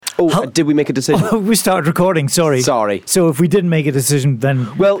Did we make a decision? Oh, we started recording, sorry. So if we didn't make a decision,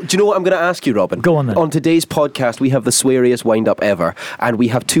 then... Well, do you know what I'm going to ask you, Robin? Go on then. On today's podcast, we have the sweariest wind-up ever, and we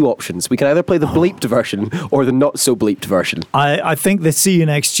have two options. We can either play the bleeped version or the not-so-bleeped version. I think the See You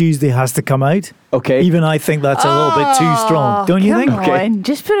Next Tuesday has to come out. Okay. Even I think that's a little bit too strong. Don't you think? Come on,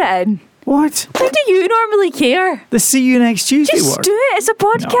 just put it in. What? Why do you normally care? The See You Next Tuesday Just word. do it. It's a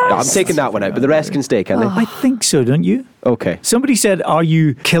podcast. No, I'm taking that one out, but the rest can stay, can they? I think so, don't you? Okay. Somebody said, are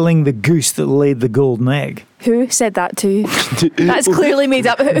you killing the goose that laid the golden egg? Who said that to you? That's clearly made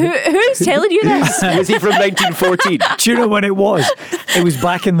up. Who's telling you this? Was he from 1914? Do you know when it was? It was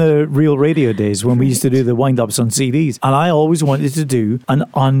back in the real radio days when we used to do the wind-ups on CDs. And I always wanted to do an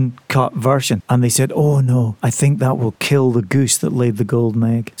uncut version. And they said, oh no, I think that will kill the goose that laid the golden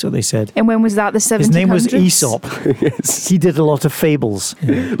egg. So they said. And when was that? The 1700s? His name was Aesop. Yes. He did a lot of fables.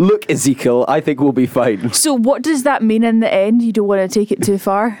 Look, Ezekiel, I think we'll be fine. So what does that mean in the end? You don't want to take it too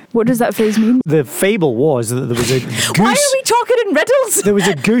far. What does that phrase mean? The fable was that there was a goose. Why are we talking in riddles? There was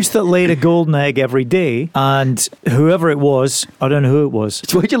a goose that laid a golden egg every day, and whoever it was, I don't know who it was.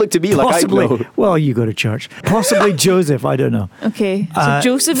 Why'd you look to me Possibly, like I know? well, you go to church. Possibly Joseph, I don't know. Okay, so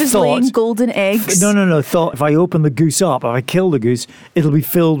Joseph is thought- laying golden eggs. No. Thought if I open the goose up, if I kill the goose, it'll be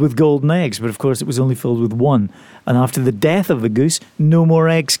filled with golden eggs. But of course, it was only filled with one. And after the death of the goose, no more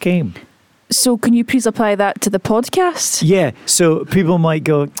eggs came. So can you please apply that to the podcast? Yeah, so people might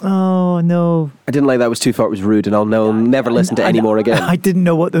go, oh, no. I didn't like that. It was too far. It was rude, and I'll never listen to any more again. I didn't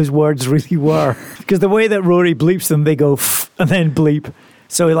know what those words really were. Because the way that Rory bleeps them, they go, and then bleep.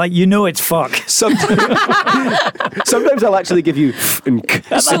 So, like, it's fuck. Sometimes I'll actually give you and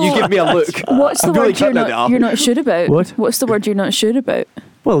you give me a look. What's the I'm really word cutting it off. you're not sure about? What? What's the word you're not sure about?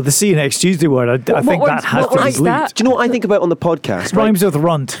 Well, the See You Next Tuesday word, I think that has to be word's bleeped. that? Do you know what I think about on the podcast? Right? Rhymes with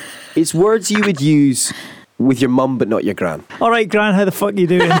runt. It's words you would use with your mum, but not your gran. All right, Gran, how the fuck you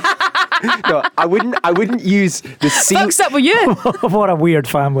doing? No, I wouldn't use the C. Fuck's up with you? What a weird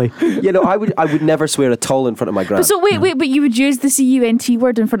family. I would never swear at all in front of my gran. So wait, but you would use the CUNT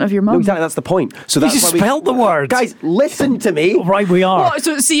word in front of your mum? No, exactly, that's the point. So You that's just why spelled the word. Guys, listen to me. Right, we are. What?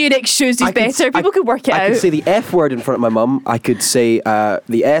 So see you next Tuesday's I could- better. People could work it I out. could say the F word in front of my mum. I could say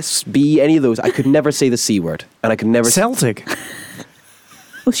the S, B, any of those. I could never say the C word. And I could never... Celtic.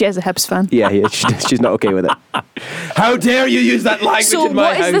 Well, she is a Hibs fan. Yeah, she's not okay with it. How dare you use that language So in my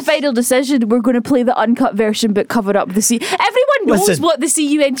what house? is the final decision? We're going to play the uncut version but cover up the C. Everyone knows Listen. what the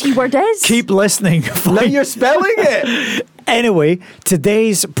CUNT word is. Keep listening. Now you're spelling it. Anyway,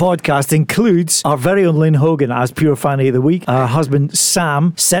 today's podcast includes our very own Lynn Hogan as Pure Fanny of the Week. Her husband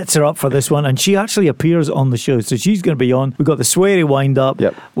Sam sets her up for this one, and she actually appears on the show, so she's going to be on. We've got the sweary wind up.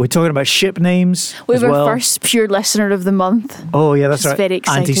 Yep. We're talking about ship names. We as have our well. first pure listener of the month. Oh yeah, that's It's right. very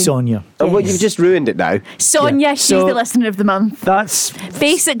exciting. Auntie Sonia. Oh, well, Yes. you've just ruined it now. Sonia, Yeah. she's So- the listener of the month. That's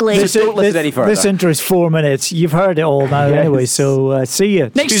Basically, Just don't listen any further. This intro is 4 minutes. You've heard it all now, Yes. anyway. So see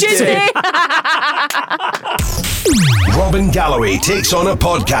you next Tuesday. Robin Galloway takes on a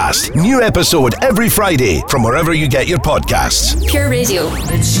podcast. New episode every Friday from wherever you get your podcasts. Pure Radio.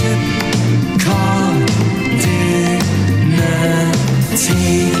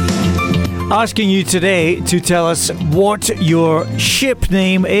 Asking you today to tell us what your ship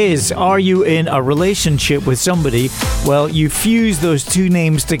name is. Are you in a relationship with somebody? Well, you fuse those two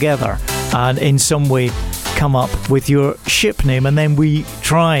names together and in some way come up with your ship name, and then we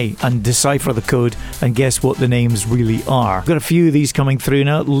try and decipher the code and guess what the names really are. I've got a few of these coming through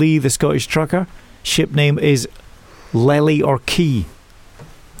now. Lee, the Scottish trucker, ship name is Lely or Key.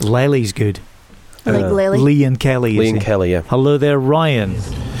 Lely's good. I like Lily. Lee and Kelly. Lee is and it? Kelly, yeah. Hello there, Ryan.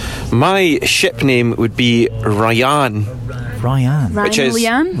 My ship name would be Ryan, Ryan. which Ryan is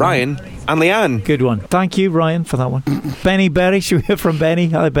Leanne? Ryan and Leanne. Good one. Thank you, Ryan, for that one. Benny Berry, should we hear from Benny?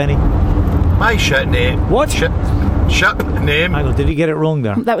 Hello, Benny. My ship name. What? Ship name. Hang on, did he get it wrong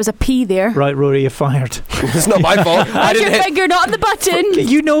there? That was a P there. Right, Rory, you're fired. It's not my fault. I Put didn't your hit. finger not on the button.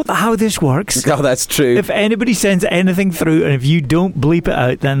 You know how this works. Oh, that's true. If anybody sends anything through and if you don't bleep it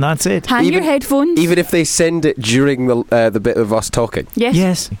out, then that's it. Hang your Even- headphones. Even if they send it during the bit of us talking. yes.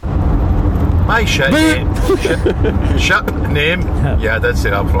 Yes. My ship name. Ship name. Yeah, I did say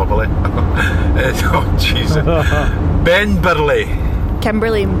that properly. Oh, Jesus. Ben Burley.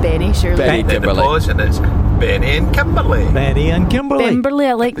 Kimberly and Benny, surely. Benny. In the Kimberly. pause, and it's Benny and Kimberly. Benny and Kimberly. Bemberley,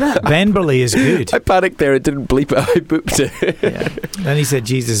 I like that. Benberly is good. I panicked there. It didn't bleep it. I booped it. Yeah. Then he said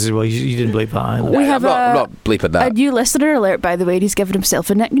Jesus as well. You didn't bleep that either. We have I'm not bleeping a that. new listener alert, by the way. He's given himself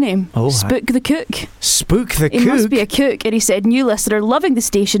a nickname. Oh, Spook the Cook. Spook the He Cook. must be a cook. And he said, new listener, loving the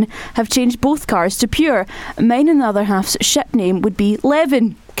station, have changed both cars to Pure. Mine and the other half's ship name would be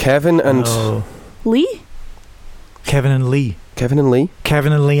Levin. Kevin and Oh. Lee? Kevin and Lee. Kevin and Lee.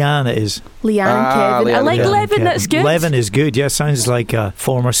 Kevin and Leanne it is. Leanne, Kevin. I Leanne, like Kevin. Levin, that's good. Levin is good. Yeah, sounds like a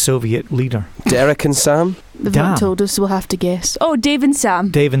former Soviet leader. Derek and Sam. They've Damn. not told us, so we'll have to guess. Oh, Dave and Sam.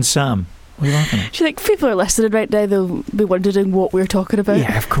 Dave and Sam. What are you laughing at? Do you think people are listening right now? They'll be wondering what we're talking about.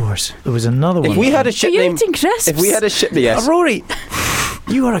 Yeah, of course. There was another one. If we had a Are ship you name, eating crisps? if we had a ship, yes. Rory,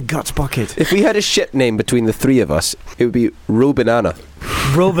 you are a guts bucket. If we had a ship name between the three of us, it would be Robanana.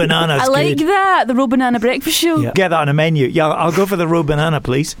 Row Banana's I like good. that. The Row Banana Breakfast Show. Yeah. Get that on a menu. Yeah, I'll go for the Row Banana,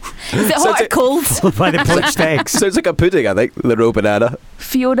 please. Is it hot Sounds or like- cold? By the poached eggs. Sounds like a pudding, I think. The Robanana.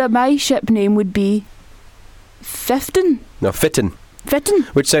 Fiona, my ship name would be Fifton. No, Fitton, Fitton.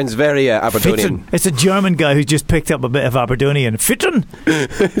 which sounds very Aberdonian. Fitton. It's a German guy who's just picked up a bit of Aberdonian. Fitton.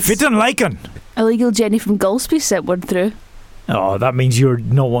 Fitton Lycan. Illegal Jenny from Gulspie sent one through. Oh, that means you're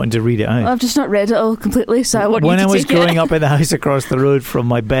not wanting to read it out. I've just not read it all completely, so I want When you I to was take growing it. up in the house across the road from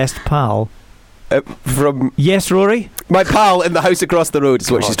my best pal. From Yes, Rory? my pal in the house across the road is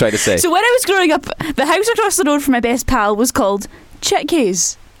what she's trying to say. So when I was growing up, the house across the road from my best pal was called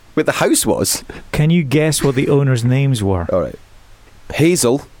Chickhaze. Where the house was. Can you guess what the owners' names were? All right.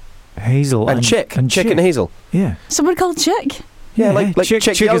 Hazel Hazel and Chick. And Chick and Hazel. Yeah. Someone called Chick. Yeah, like Chick,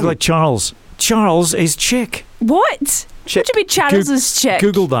 Chick Chick is Young. like Charles. Charles is Chick. What? Chick. What do you mean Charles is Chick?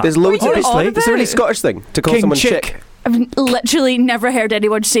 Google that. There's loads What of are you on It's a really about? Scottish thing to call King someone Chick. Chick. I've literally never heard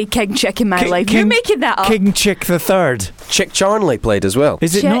anyone say King Chick in my King- life. King- You're making that up. King Chick the Third. Chick Charnley played as well.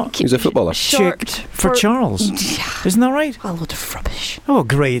 Is it Chick, not? He was a footballer. Short Chick for Charles. Isn't that right? A load of rubbish. Oh,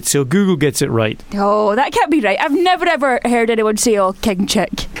 great. So Google gets it right. Oh, that can't be right. I've never ever heard anyone say, oh, King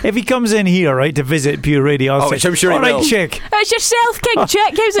Chick. If he comes in here, right, to visit Pure Radio, I'll Oh, say, which I'm sure he all right, will." Chick. It's yourself, King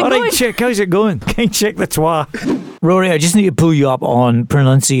Chick. How's it All going? right, Chick, how's it going? King Chick the Twa. Rory, I just need to pull you up on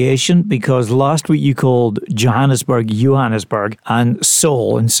pronunciation because last week you called Johannesburg, and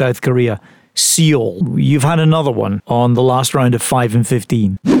Seoul in South Korea, Seoul. You've had another one on the last round of 5 and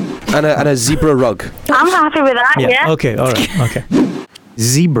 15. And a zebra rug. I'm happy with that, yeah. Okay, all right, okay.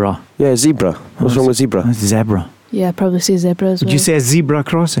 Zebra. Yeah, zebra. What's wrong with zebra? That's zebra. Yeah, I'd probably say zebra as well. Would you say a zebra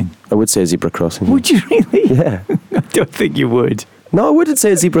crossing? I would say a zebra crossing. Would you really? Yeah. I don't think you would. No, I wouldn't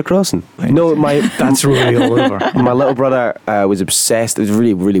say a zebra crossing. No, That's Rory all over. my little brother was obsessed. It was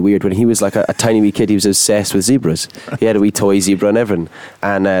really, really weird. When he was like a tiny wee kid, he was obsessed with zebras. He had a wee toy zebra and everything.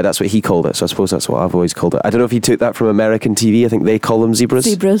 And that's what he called it. So I suppose that's what I've always called it. I don't know if he took that from American TV. I think they call them zebras.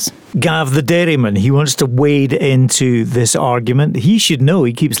 Zebras. Gav the dairyman, he wants to wade into this argument. He should know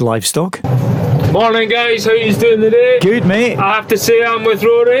he keeps livestock. Morning, guys. How you doing today? Good, mate. I have to say I'm with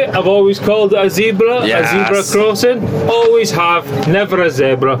Rory. I've always called it a zebra, Yes. a zebra crossing. Always have, never a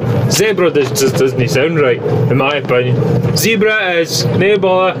zebra. Zebra just doesn't sound right, in my opinion. Zebra is no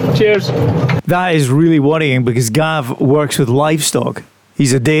bother. Cheers. That is really worrying because Gav works with livestock.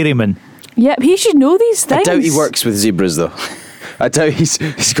 He's a dairyman. Yep, he should know these things. I doubt he works with zebras though. I doubt he's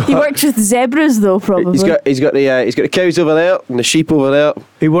got. He works with zebras, though, probably. He's got the cows over there and the sheep over there.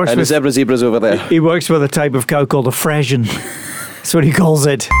 He works and with the zebras over there. He works with a type of cow called a Fresian. That's what he calls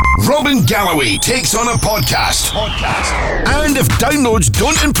it. Robin Galloway takes on a podcast. And if downloads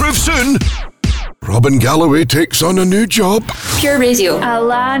don't improve soon, Robin Galloway takes on a new job. Pure Radio.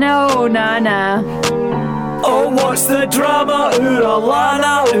 Alana Onana. Oh, what's the drama? Ooh,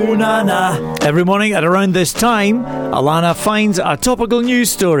 Alana, ooh, na, na. Every morning at around this time, Alana finds a topical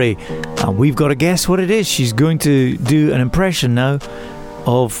news story. And we've got to guess what it is. She's going to do an impression now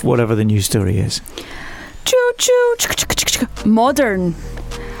of whatever the news story is. Choo choo. Modern.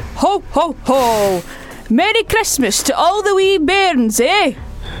 Ho ho ho. Merry Christmas to all the wee bairns, eh?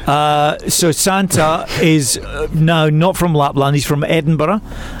 So Santa is now not from Lapland, he's from Edinburgh,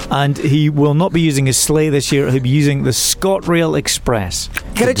 and he will not be using his sleigh this year. He'll be using the ScotRail Express.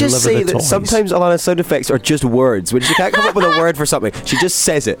 Can I to just deliver say the that toys. sometimes Alana's sound effects are just words. When she can't come up with a word for something, she just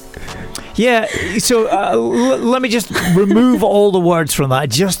says it. Yeah, so let me just remove all the words from that.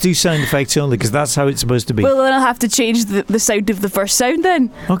 Just do sound effects only, because that's how it's supposed to be. Well, then I'll have to change the sound of the first sound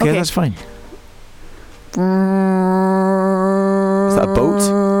then. Okay, that's fine. Is that a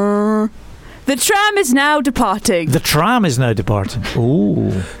boat? The tram is now departing. The tram is now departing.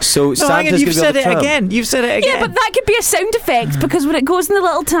 Ooh. So No, hang on, Santa's you've going to be on said the it tram. again. You've said it again. Yeah, but that could be a sound effect because when it goes in the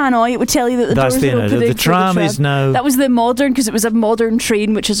little tannoy, it would tell you that the That's doors the are end of it. opening. The for tram is now- That was the modern because it was a modern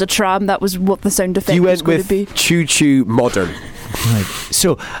train, which is a tram. That was what the sound effect You was went going with to be. Choo Choo Modern. Right.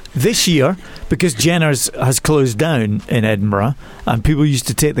 So this year, because Jenner's has closed down in Edinburgh, and people used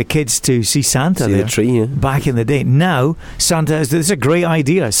to take the kids to see Santa See the there tree, yeah. back in the day. Now Santa this is a great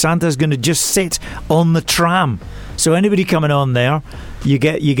idea. Santa's going to just sit on the tram, So anybody coming on there, you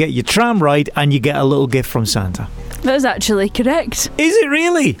get your tram ride and you get a little gift from Santa. That is actually correct. Is it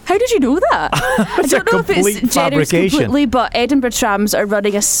really? How did you know that? I don't know if it's generous completely, but Edinburgh Trams are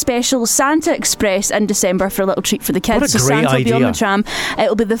running a special Santa Express in December for a little treat for the kids. What a so great Santa will be on idea. the tram.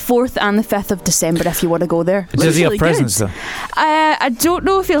 It'll be the 4th and the 5th of December if you want to go there. Does he have really presents good. though? I don't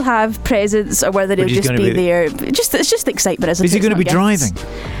know if he'll have presents or whether he'll he's just gonna be be there. It's just the excitement, isn't it? Is he going to be It's not gifts.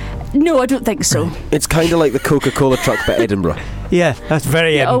 driving? No, I don't think so. It's kind of like the Coca-Cola truck, but Edinburgh. Yeah, that's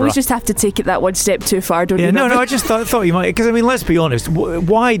very You Edinburgh. always just have to take it that one step too far, don't Yeah, you? no, I just thought you might. Because, I mean, let's be honest.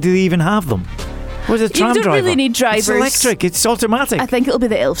 Why do they even have them? What's a tram You don't driver? really need drivers. It's electric. It's automatic. I think it'll be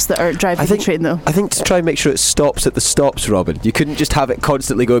the elves that are driving the train, though. I think to try and make sure it stops at the stops, Robin. You couldn't just have it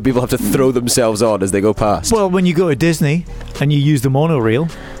constantly going. People have to throw themselves on as they go past. Well, when you go to Disney and you use the monorail,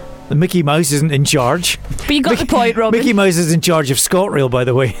 the Mickey Mouse isn't in charge. But you got the point, Robin. Mickey Mouse is in charge of ScotRail, by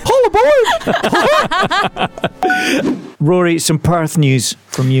the way. All aboard! Rory, some Perth news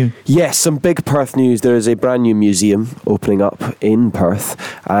from you. Yes, some big Perth news. There is a brand new museum opening up in Perth,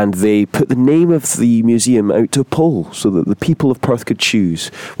 and they put the name of the museum out to a poll so that the people of Perth could choose.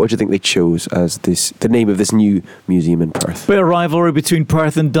 What do you think they chose as the name of this new museum in Perth? Bit of rivalry between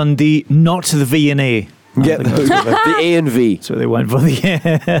Perth and Dundee, not the V&A. Yeah, the A and V. So they went for the...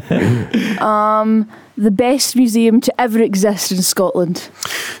 The best museum to ever exist in Scotland.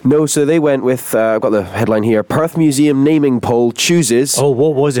 No, so they went with, I've got the headline here, Perth Museum naming poll chooses... Oh,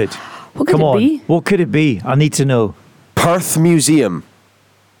 what was it? What could Come it on. be? What could it be? I need to know. Perth Museum.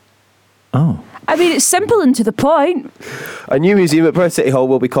 Oh. I mean, it's simple and to the point. A new museum at Perth City Hall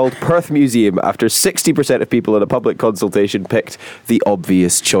will be called Perth Museum after 60% of people in a public consultation picked the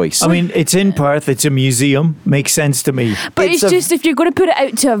obvious choice. I mean, it's in Perth. It's a museum. Makes sense to me. But it's just, if you're going to put it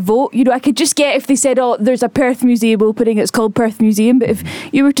out to a vote, I could just get if they said, oh, there's a Perth Museum opening, it's called Perth Museum. But if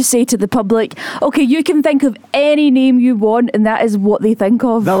you were to say to the public, okay, you can think of any name you want, and that is what they think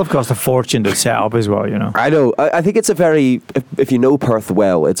of. That'll have cost a fortune to set up as well, I know. I think it's a very, if you know Perth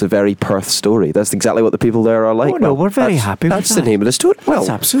well, it's a very Perth story. That's exactly what the people there are like. Oh, no, we're very happy with That's that. the name of the story. Well, That's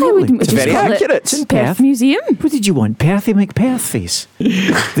absolutely. it's very accurate. It's in Perth Perth. Museum. What did you want? Perthy McPerth face.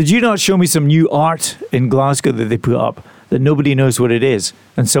 Did you not show me some new art in Glasgow that they put up that nobody knows what it is,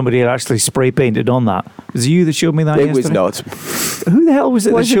 and somebody had actually spray painted on that? Was it you that showed me that? It yesterday? was not. Who the hell was it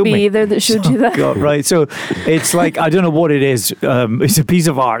that Wasn't showed me me? either that showed you that. God, right. So it's like, I don't know what it is. It's a piece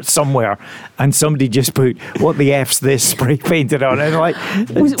of art somewhere, and somebody just put, what the F's this spray painted on it. Like,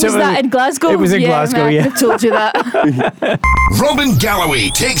 Was that in Glasgow? It was in Glasgow, I yeah. could have told you that. Robin Galloway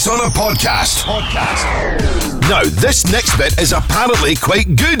takes on a podcast. Now, this next bit is apparently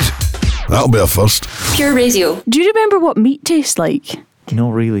quite good. That'll be a first. Pure Radio. Do you remember what meat tastes like? No,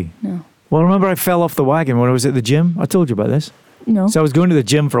 really. No. Well, remember I fell off the wagon when I was at the gym? I told you about this. No. So I was going to the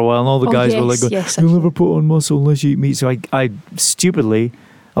gym for a while, and all the guys were like, yes, "You'll never put on muscle unless you eat meat." So I stupidly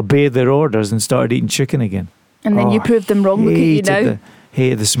obeyed their orders and started eating chicken again. And then you proved them wrong. Look at you now.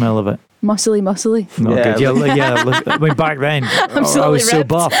 Hated the smell of it. Muscly. Not Yeah, good. Yeah, look, I mean, back then, I slowly was so ripped.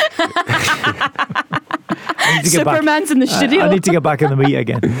 buff. I need to get back. Superman's in the studio. I need to get back in the meat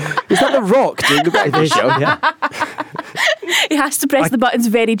again. Is that The Rock doing the breakfast show? Yeah. He has to press the buttons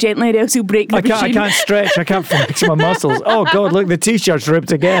very gently, or else he'll break the I machine. can't stretch. I can't flex my muscles. Oh God! Look, the t-shirt's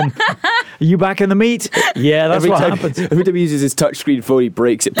ripped again. Are you back in the meat? Yeah, that's what happens. Every time he uses his touchscreen phone, he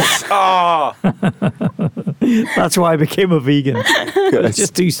breaks it. Oh! That's why I became a vegan. It's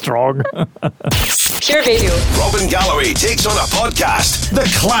just too strong. Pure Radio. Robin Galloway takes on a podcast. The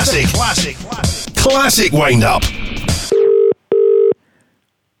classic wind up.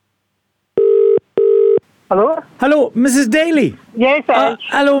 Hello? Hello, Mrs. Daly. Yes,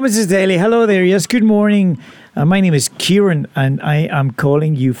 hello, Mrs. Daly. Hello there. Yes, good morning. My name is Kieran, and I am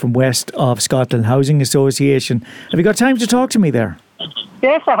calling you from West of Scotland Housing Association. Have you got time to talk to me there?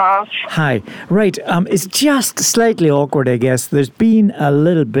 Yes, I have. Hi. Right. It's just slightly awkward, I guess. There's been a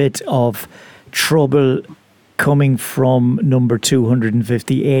little bit of trouble coming from number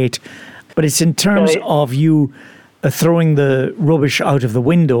 258, but it's in terms of you throwing the rubbish out of the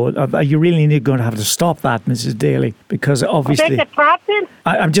window. You really going to have to stop that, Mrs. Daly, because obviously...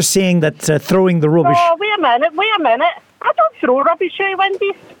 I'm just saying that throwing the rubbish... Oh, wait a minute. I don't throw rubbish out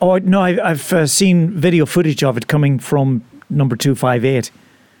windows. Oh, no, I've seen video footage of it coming from number 258,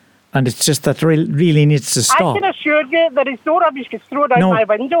 and it's just that really needs to stop. I can assure you there is no rubbish gets thrown out my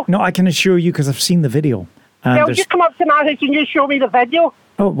window. No, I can assure you because I've seen the video. Well, you come up to my house and you show me the video.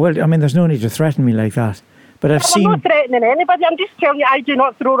 Oh, well, I mean, there's no need to threaten me like that. But I've seen... I'm not threatening anybody. I'm just telling you I do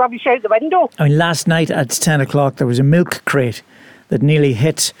not throw rubbish out the window. I mean, last night at 10 o'clock, there was a milk crate that nearly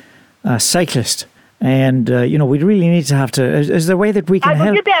hit a cyclist And, we really need to have to... Is there a way that we can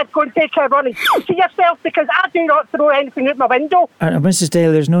help? You better go and take a run and to yourself, because I do not throw anything out my window. Mrs.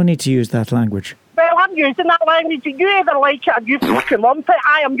 Dale, there's no need to use that language. Well, I'm using that language. You either like it or you fucking lump it.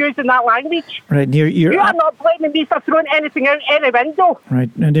 I am using that language. Right, you are not blaming me for throwing anything out any window. Right,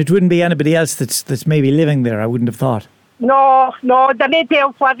 and it wouldn't be anybody else that's maybe living there, I wouldn't have thought. No, there ain't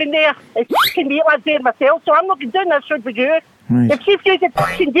else living there. It's fucking me, lives there myself, so I'm not doing this should with you. Right. If you could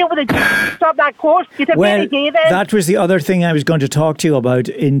fucking deal with it, stop that course, you'd have well, any day then. That was the other thing I was going to talk to you about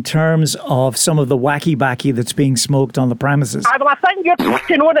in terms of some of the wacky backy that's being smoked on the premises. Well, I think you're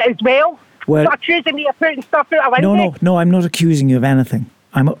fucking on it as well. Well, not accusing me of putting stuff out a window. No, I'm not accusing you of anything.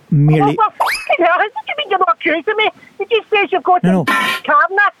 I'm merely... What do you mean you're not accusing me? You just said you've got to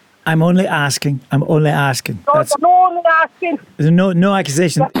cabinet. I'm only asking. No, only asking. There's no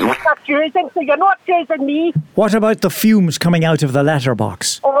accusation. You're not accusing, so you're not accusing me. What about the fumes coming out of the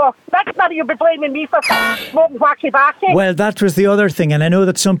letterbox? Oh, that's not you'll be blaming me for smoking wacky backy. Well, that was the other thing, and I know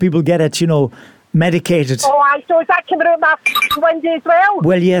that some people get it, medicated. Oh, so is that coming out my window as well?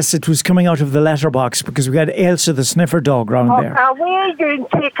 Well, yes, it was coming out of the letterbox because we had Elsa the sniffer dog round there. Away you and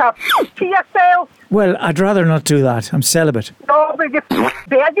take a to yourself. Well, I'd rather not do that. I'm celibate. No, but you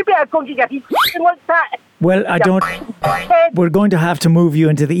better go and get your fucking like that. Well, I don't... We're going to have to move you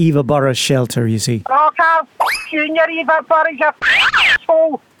into the Eva Burrows shelter, you see. Okay, Junior Eva Burrows,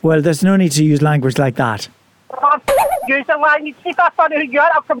 you Well, there's no need to use language like that. Use the language. See if I find out who you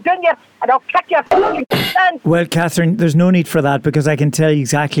are, I'll come down here and I'll kick your fucking in. Well, Catherine, there's no need for that because I can tell you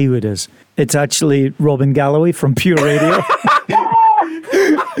exactly who it is. It's actually Robin Galloway from Pure Radio.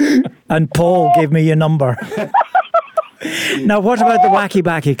 And Paul gave me your number. Now, what about the wacky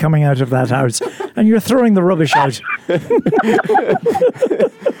backy coming out of that house? And you're throwing the rubbish out.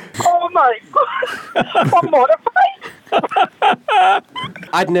 Oh my God. I'm mortified.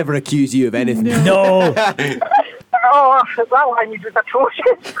 I'd never accuse you of anything. No. Oh, that language was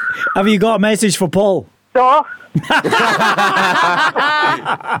atrocious. Have you got a message for Paul? No. How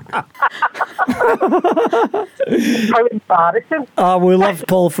embarrassing. Oh, we love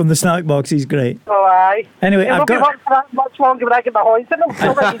Paul from the Snack Box. He's great. Oh, aye. Anyway, I've got... that much longer when I get my horns in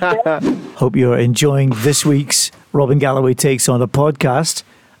them. Hope you're enjoying this week's Robin Galloway Takes On a podcast.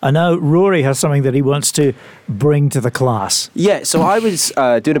 And now Rory has something that he wants to bring to the class. Yeah, so I was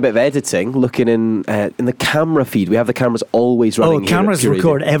doing a bit of editing, looking in the camera feed. We have the cameras always running. Oh, cameras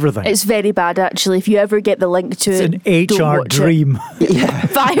record everything. It's very bad, actually. If you ever get the link to it, it's an HR dream. Yeah.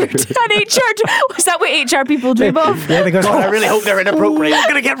 Fired. An HR. Was that what HR people dream of? Yeah, they go, I really hope they're inappropriate. I'm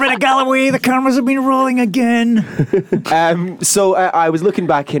going to get rid of Galloway. The cameras have been rolling again. So I was looking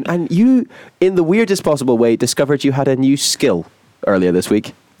back and you, in the weirdest possible way, discovered you had a new skill earlier this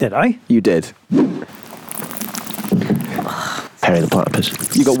week. Did I? You did. Perry the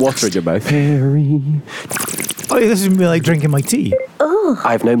Platypus. You got water in your mouth. Perry. Oh, this is me like drinking my tea. Oh.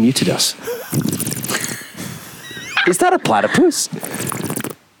 I've now muted us. Is that a platypus?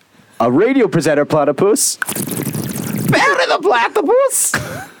 A radio presenter platypus? Perry the Platypus!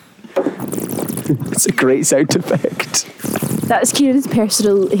 It's a great sound effect. That's Kieran's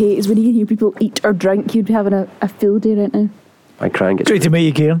personal hate, is when you hear people eat or drink, you'd be having a field day right now. My crying gets... Great to meet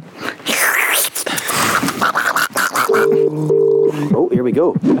you, Kieran. Oh, here we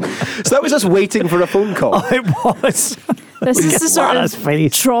go. So that was us waiting for a phone call. Oh, it was. This is the sort of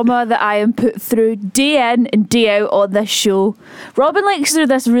trauma that I am put through day in and day out on this show. Robin likes to do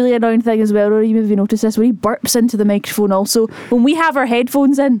this really annoying thing as well, or you maybe noticed this, when he burps into the microphone also, when we have our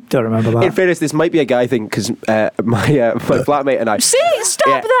headphones in. Don't remember that. In fairness, this might be a guy thing, because my flatmate and I...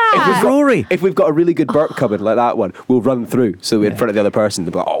 Stop that! Rory! If we've got a really good burp coming, like that one, we'll run through, so in front of the other person,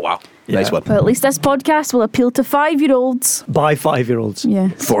 they'll be like, oh, wow, nice one. Well, at least this podcast will appeal to 5-year-olds. By 5-year-olds. Yeah.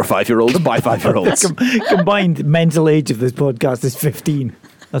 4 or 5-year-olds by 5-year-olds. Combined mental age of this podcast is 15.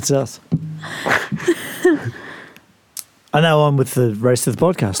 That's us. And now on with the rest of the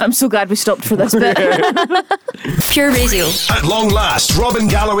podcast. I'm so glad we stopped for this bit. Pure Radio. At long last, Robin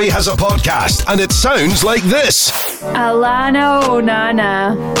Galloway has a podcast, and it sounds like this. Alana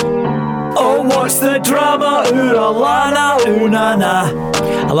Onana. Oh, what's the drama? Ooh, Alana, ooh, na, na.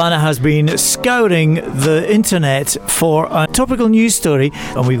 Alana has been scouring the internet for a topical news story,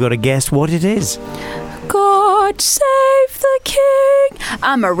 and we've got to guess what it is. God save the king.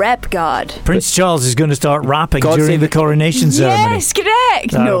 I'm a rap god. Prince Charles is going to start rapping during the coronation ceremony. Yes,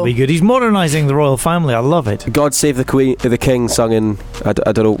 correct. That'll be good. He's modernising the royal family. I love it. God Save the Queen, the King, sung in, I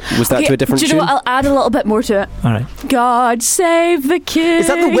don't know, was that to a different tune? Do you know what? I'll add a little bit more to it. All right. God save the king. Is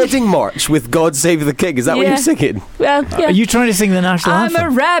that the wedding march with God Save the King? Is that what you're singing? Well, yeah. Are you trying to sing the national anthem? I'm a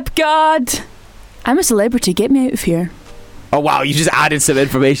rap god. I'm a celebrity. Get me out of here. Oh wow, you just added some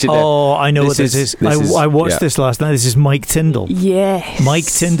information there. Oh, I know what this is. I watched this last night. This is Mike Tyndall. Yes. Mike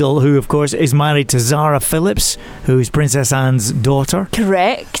Tyndall, who of course is married to Zara Phillips, who's Princess Anne's daughter.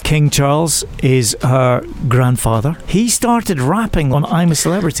 Correct. King Charles is her grandfather. He started rapping on I'm a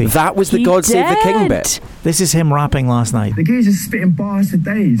Celebrity. That was the He God Save the King did. bit. This is him rapping last night. The guy's just spitting bars for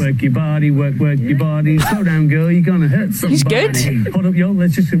days. Work your body, work your body. Slow down, girl, you're gonna hurt somebody. He's good. Hold up, yo,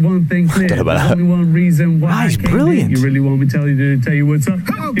 let's just get one thing clear. Don't know about There's that. only one reason why He's I came brilliant. here. You really want me to tell you what's up?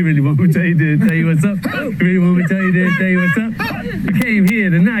 You really want me to tell you what's up? You really want me to tell you what's up? I came here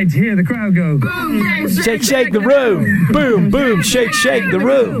tonight to hear the crowd go. Shake, shake the room. Boom, boom, shake, shake the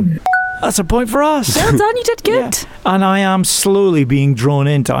room. That's a point for us. Well done, you did good. Yeah. And I am slowly being drawn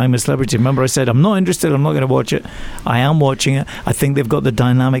into I'm a Celebrity. Remember I said I'm not interested, I'm not going to watch it. I am watching it. I think they've got the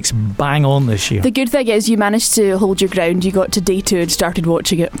dynamics bang on this year. The good thing is you managed to hold your ground. You got to day 2 and started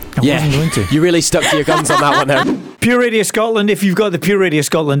watching it. I wasn't going to. You really stuck to your guns on that one there. Pure Radio Scotland, if you've got the Pure Radio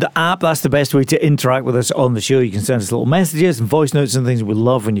Scotland app, that's the best way to interact with us on the show. You can send us little messages and voice notes and things. We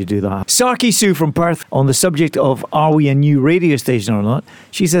love when you do that. Sarky Sue from Perth, on the subject of are we a new radio station or not,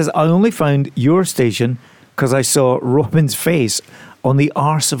 she says, I only found your station because I saw Robin's face on the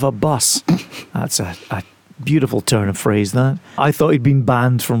arse of a bus. That's a beautiful turn of phrase, that. I thought he'd been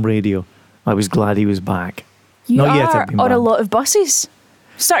banned from radio. I was glad he was back. You Not yet, are I've been on a banned. lot of buses.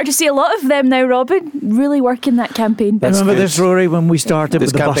 Starting to see a lot of them now, Robin. Really working that campaign. Remember this, Rory, when we started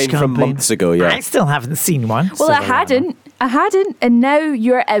This with the bus campaign from campaign? months ago, yeah. I still haven't seen one. Well, I hadn't, and now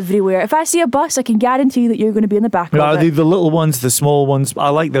you're everywhere. If I see a bus, I can guarantee that you're going to be in the back Are of they it. the little ones, the small ones? I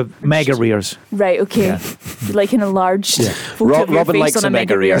like the mega rears. Right, okay. Like an enlarged photo of your Robin face likes on a a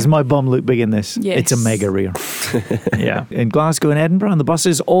mega rear. Does my bum look big in this? Yes. It's a mega rear. Yeah. In Glasgow and Edinburgh, and the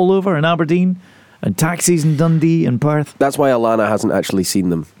buses all over, in Aberdeen, and taxis in Dundee and Perth. That's why Alana hasn't actually seen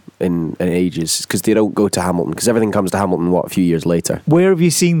them in ages, because they don't go to Hamilton, because everything comes to Hamilton, a few years later. Where have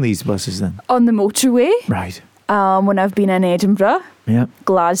you seen these buses then? On the motorway, Right. when I've been in Edinburgh, Yeah.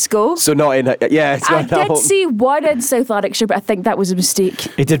 Glasgow. So not in, it's I not did Hamilton. see one in South Lanarkshire, but I think that was a mistake.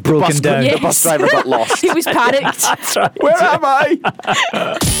 It had broken down. Yes. The bus driver got lost. He was panicked. That's right. Where am I?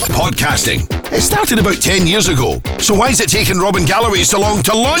 Podcasting. It started about 10 years ago. So why is it taking Robin Galloway so long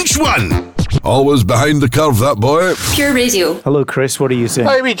to launch one? Always behind the curve, that boy. Pure Radio. Hello, Chris. What are you saying?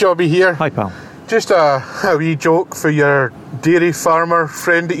 Hi, wee Jobby here. Hi, pal. Just a wee joke for your dairy farmer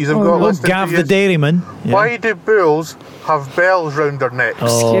friend that you've got Oh, listening Gav to the you. dairyman. Yeah. Why do bulls have bells round their necks?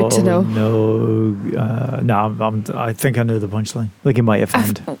 Scared to know. No, I think I know the punchline. Like it might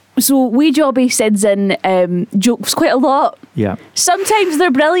offend. So Wee Jobby sends in jokes quite a lot. Yeah. Sometimes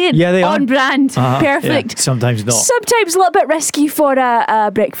they're brilliant. Yeah, they are. On brand. Uh-huh, Perfect. yeah, sometimes not. Sometimes a little bit risky for a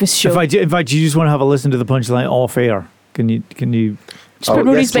breakfast show. In fact, you just want to have a listen to the punchline off air. Can you? Just put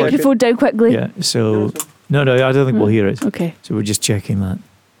Rory's microphone down quickly. Yeah. So no, I don't think we'll hear it. Okay. So we're just checking that.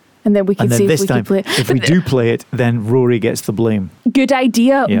 And then we can And then see if this we time, can play it. if we do play it, then Rory gets the blame. Good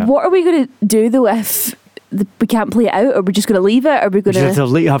idea. Yeah. What are we going to do though if we can't play it out? Are we just going to leave it? Or are we We going just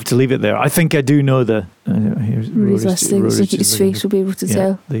have to leave it there. I think I do know the. Here's Rory's listening, so just his looking face will be able to yeah,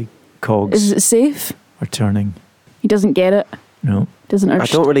 tell. The cogs Is it safe? are turning. He doesn't get it. No. Doesn't I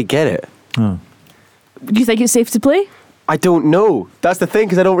understand. don't really get it. Oh, Do you think it's safe to play? I don't know. That's the thing,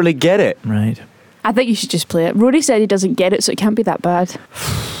 because I don't really get it. right. I think you should just play it. Rory said he doesn't get it, so it can't be that bad.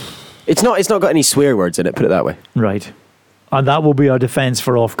 It's not got any swear words in it, put it that way. Right. And that will be our defence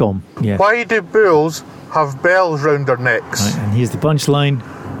for Ofcom. Yeah. Why do bulls have bells round their necks? Right, and here's the punchline.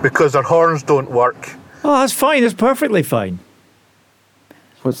 Because their horns don't work. Oh, that's fine. That's perfectly fine.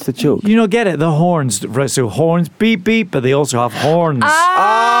 What's the joke? You don't get it. The horns. Right, so horns beep beep, but they also have horns.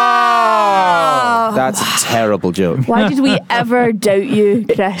 That's a terrible joke. Why did we ever doubt you,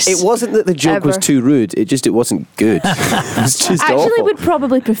 Chris? It wasn't that the joke was Ever. too rude. It wasn't good. It's just Actually, awful. would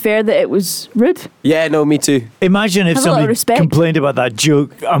probably prefer that it was rude. Yeah, no, me too. Imagine if Have a little somebody respect. complained about that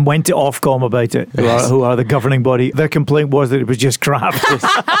joke and went to Ofcom about it, who are the governing body. Their complaint was that it was just crap.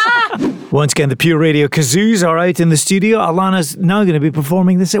 Once again, the Pure Radio kazoos are out in the studio. Alana's now going to be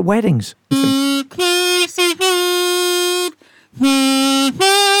performing this at weddings.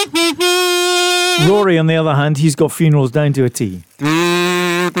 Rory, on the other hand, he's got funerals down to a T.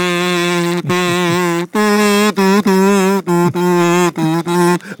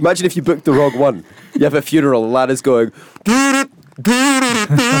 Imagine if you booked the wrong one. You have a funeral and Lana's going...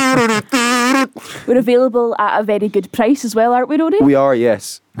 We're available at a very good price as well, aren't we, Rory? We are,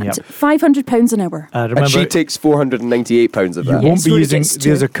 yes. Yep. £500 an hour. Remember, And she takes £498 of you that. won't be Rory using... gets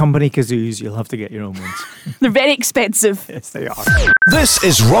two. These are company kazoos. You'll have to get your own ones. They're very expensive. Yes, they are. This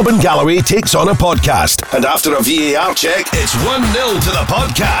is Robin Galloway Takes On a Podcast. And after a VAR check, it's 1-0 to the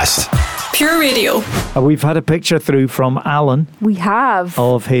podcast. Pure Radio. We've had a picture through from Alan We have.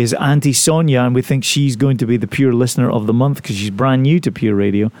 of his Auntie Sonia, and we think she's going to be the Pure Listener of the Month because she's brand new to Pure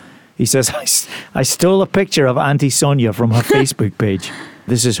Radio. He says, I stole a picture of Auntie Sonia from her Facebook page.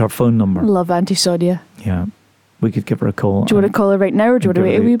 This is her phone number. Love Auntie Sonia. Yeah. We could give her a call. Do you want to call her right now, or do you want to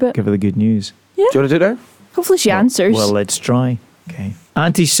wait a wee bit? Give her the good news. Yeah. Do you want to do it now? Hopefully she answers. Well, let's try. Okay.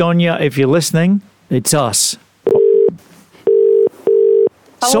 Auntie Sonia, if you're listening, it's us.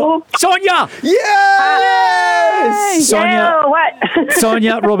 Hello? Sonia! Yes! Sonia, Yeah, what?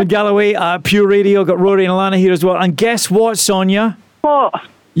 Sonia, Robin Galloway, Pure Radio, got Rory and Alana here as well. And guess what, Sonia? What?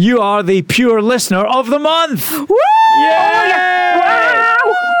 You are the Pure Listener of the Month! Woo! Yeah! Wow!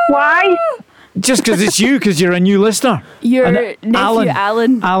 Why? Just because it's you, because you're a new listener. Your And nephew,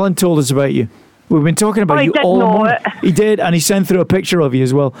 Alan. Alan told us about you. We've been talking about I you didn't all know morning. it. He did, and he sent through a picture of you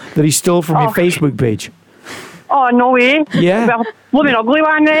as well that he stole from your Facebook page. Oh, no way. Yeah. Well, blooming ugly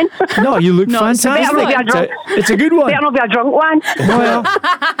one then. No, you look No, it's a fantastic. better not be a drunk. It's a good one. Better not be a drunk one. Well,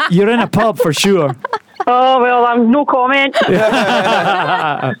 you're in a pub for sure. Oh, well, no comment.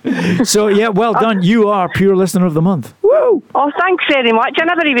 So, yeah, well done. You are Pure Listener of the Month. Woo! Oh, thanks very much. I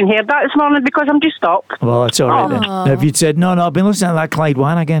never even heard that this morning because I'm just up. Well, that's all right then. Now, if you'd said, no, I've been listening to that Clyde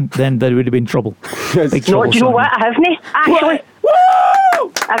Wan again, then there would have been trouble. Big No, trouble. do you know Sonia. what? I haven't. Actually.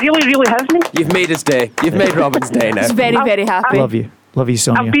 Woo! I really, really haven't. You've made his day. You've made Robin's day now. He's very, very happy. Love you. Love you,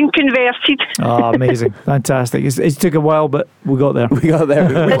 Sonia. I've been converted. Oh, amazing. Fantastic. It took a while, but we got there. We got there.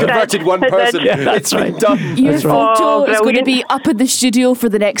 We converted one It did. person. It's been done. Your That's right. photo Oh, is going to brilliant. be up in the studio for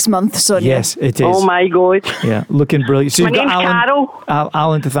the next month, Sonia. Yes, it is. Oh, my God. Yeah, looking brilliant. So My you've got name's Alan, Carol.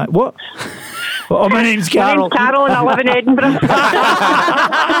 Alan to thank. What? Oh, my name's Carol. My name's Carol and I live in Edinburgh.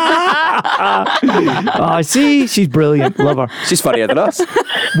 I see. She's brilliant. Love her. She's funnier than us.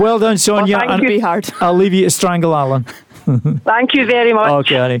 Well done, Sonia. thank and you. Be hard. I'll leave you to strangle Alan. Thank you very much.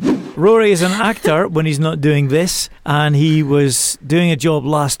 Okay, honey. Rory is an actor when he's not doing this, and he was doing a job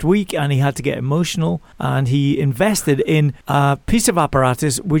last week and he had to get emotional, and he invested in a piece of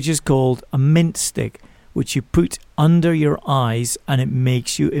apparatus which is called a mint stick, which you put under your eyes and it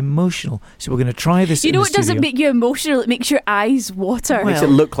makes you emotional. So we're going to try this. You know in what the doesn't studio. make you emotional? It makes your eyes water. Makes it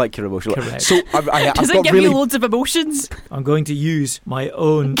look like you're emotional. Correct. So I've doesn't got give really. you loads of emotions. I'm going to use my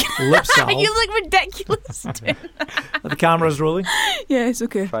own lip salve. You look ridiculous. The camera's rolling. Yes,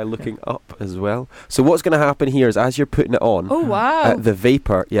 okay. Try looking up as well. So what's going to happen here is as you're putting it on, Oh, wow. the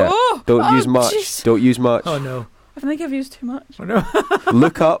vapor. Yeah. Oh, Don't use much. jeez. Don't use much. Oh no. I think I've used too much. Oh no.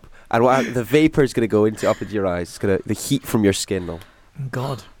 Look up, and the vapor is going to go up into your eyes. It's going to the heat from your skin.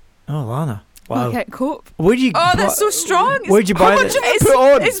 God. Oh, Lana. Oh, Wow. I can't cope. Where do you? Oh, that's so strong. Where'd you buy this? It's, Put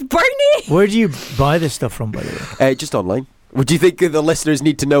on. it's Bernie. Where do you buy this stuff from, by the way? Just online. Would you think the listeners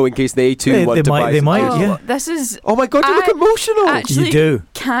need to know in case they too want they to might. buy? They some? might. Oh, Yeah. this is. Oh my God! You look I emotional. Actually, You do.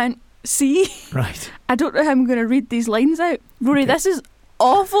 can't see. Right. I don't know how I'm going to read these lines out. Rory, this is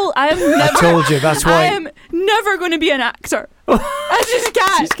awful. I am I never. told you. That's I why. am never going to be an actor. I just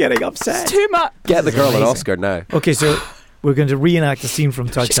can't. She's getting upset. It's too much. Get the girl an amazing. Oscar now. Okay, so we're going to reenact the scene from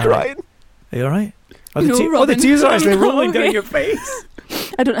She's Titanic. crying. Are you all right? Oh, No, the Robin. tears are actually I'm rolling down okay. your face.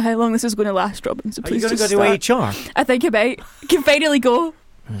 I don't know how long this is going to last, Robin. So Are you please going to just go start. to HR? I think I might. Can finally go.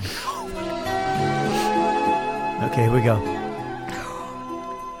 Okay, here we go.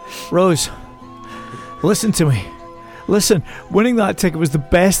 Rose, listen to me. Listen, winning that ticket was the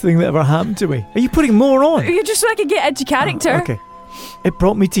best thing that ever happened to me. Are you putting more on? You just so I can get into character. Okay. It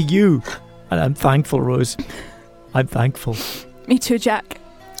brought me to you. And I'm thankful, Rose. I'm thankful. Me too, Jack.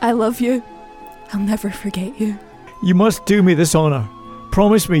 I love you. I'll never forget you. You must do me this honour.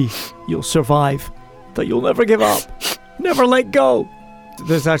 Promise me you'll survive. That you'll never give up. Never let go.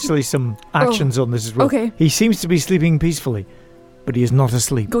 There's actually some actions on this as well. Okay. He seems to be sleeping peacefully, but he is not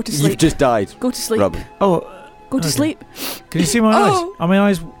asleep. Go to sleep. You've just died. Go to sleep. Robin. Oh, Go to okay. sleep. Can you see my Oh. eyes? Are my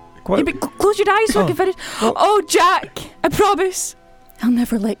eyes Yeah, quite... but close your eyes so I Oh. can finish. Well- Oh, Jack, I promise. I'll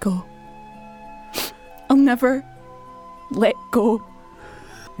never let go. I'll never let go.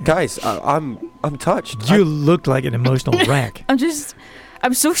 Guys, I'm touched. You look like an emotional wreck.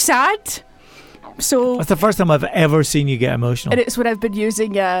 I'm so sad. So, That's the first time I've ever seen you get emotional. and it's when I've been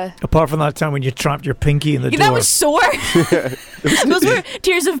using, Apart from that time when you trapped your pinky in the door. that was sore. Those were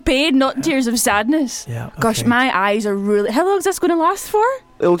tears of pain, not tears of sadness. Yeah. Gosh, okay. my eyes are really. How long is this going to last for?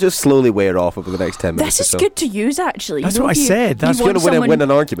 It'll just slowly wear off over the next 10 minutes. This is or so. good to use, actually. That's You know, what I if you- said. That's you You're want going to someone win an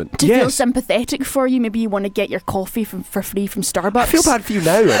argument. to feel Yes. sympathetic for you. Maybe you want to get your coffee for free from Starbucks. I feel bad for you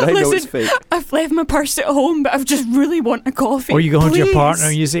now, and I know it's Listen, fake. I've left my purse at home, but I just really want a coffee. Or you go home to your Please. partner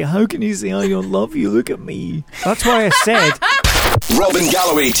and you say, how can you say I don't love you? Look at me. That's why I said Robin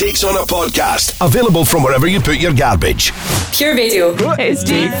Galloway Takes On a Podcast. Available from wherever you put your garbage. Pure Radio. It's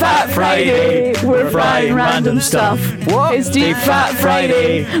Deep Fat Friday. We're frying random stuff. What? It's Deep Fat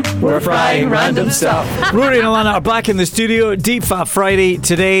Friday. We're frying random stuff. Rory and Alana are back in the studio. Deep Fat Friday.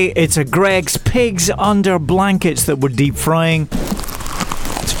 Today, it's a Greg's Pigs Under Blankets that we're deep frying.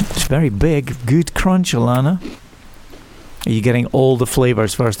 It's very big. Good crunch, Alana. Are you getting all the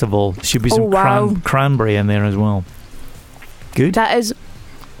flavours, first of all? Should be some cranberry in there as well. Good. That is...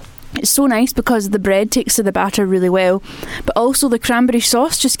 It's so nice because the bread takes to the batter really well, but also the cranberry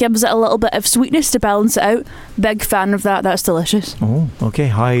sauce just gives it a little bit of sweetness to balance it out. Big fan of that. That's delicious. Oh, okay.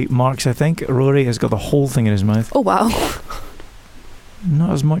 High marks, I think. Rory has got the whole thing in his mouth. Oh, wow. Not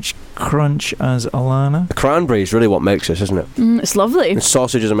as much crunch as Alana. The cranberry is really what makes this, isn't it? It's lovely. The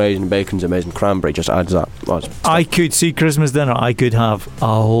sausage is amazing, bacon's amazing. Cranberry just adds that. I could see Christmas dinner. I could have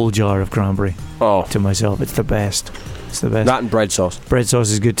a whole jar of cranberry to myself. It's the best. It's the best. That and bread sauce. Bread sauce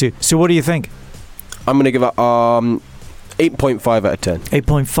is good too. So what do you think? I'm going to give it 8.5 out of 10.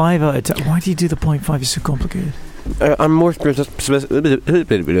 8.5 out of 10. Why do you do the 0.5? It's so complicated. I'm more specific. Just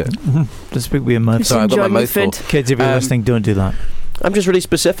speak with your mouth. Sorry, I've got my mouth full. Kids, if you're listening, don't do that. I'm just really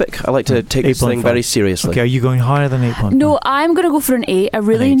specific. I like to take this thing very seriously. Okay, are you going higher than 8.5? No, I'm going to go for an 8. I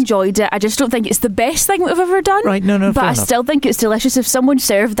really enjoyed it. I just don't think it's the best thing we've ever done. Right, no, but I still think it's delicious. If someone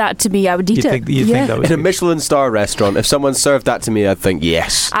served that to me, I would eat it. You'd think that would in a Michelin star restaurant, if someone served that to me, I'd think,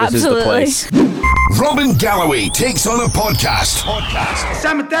 yes, absolutely. This is the place. Robin Galloway Takes On a Podcast.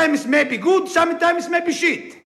 Sometimes it may be good, sometimes it may be shit.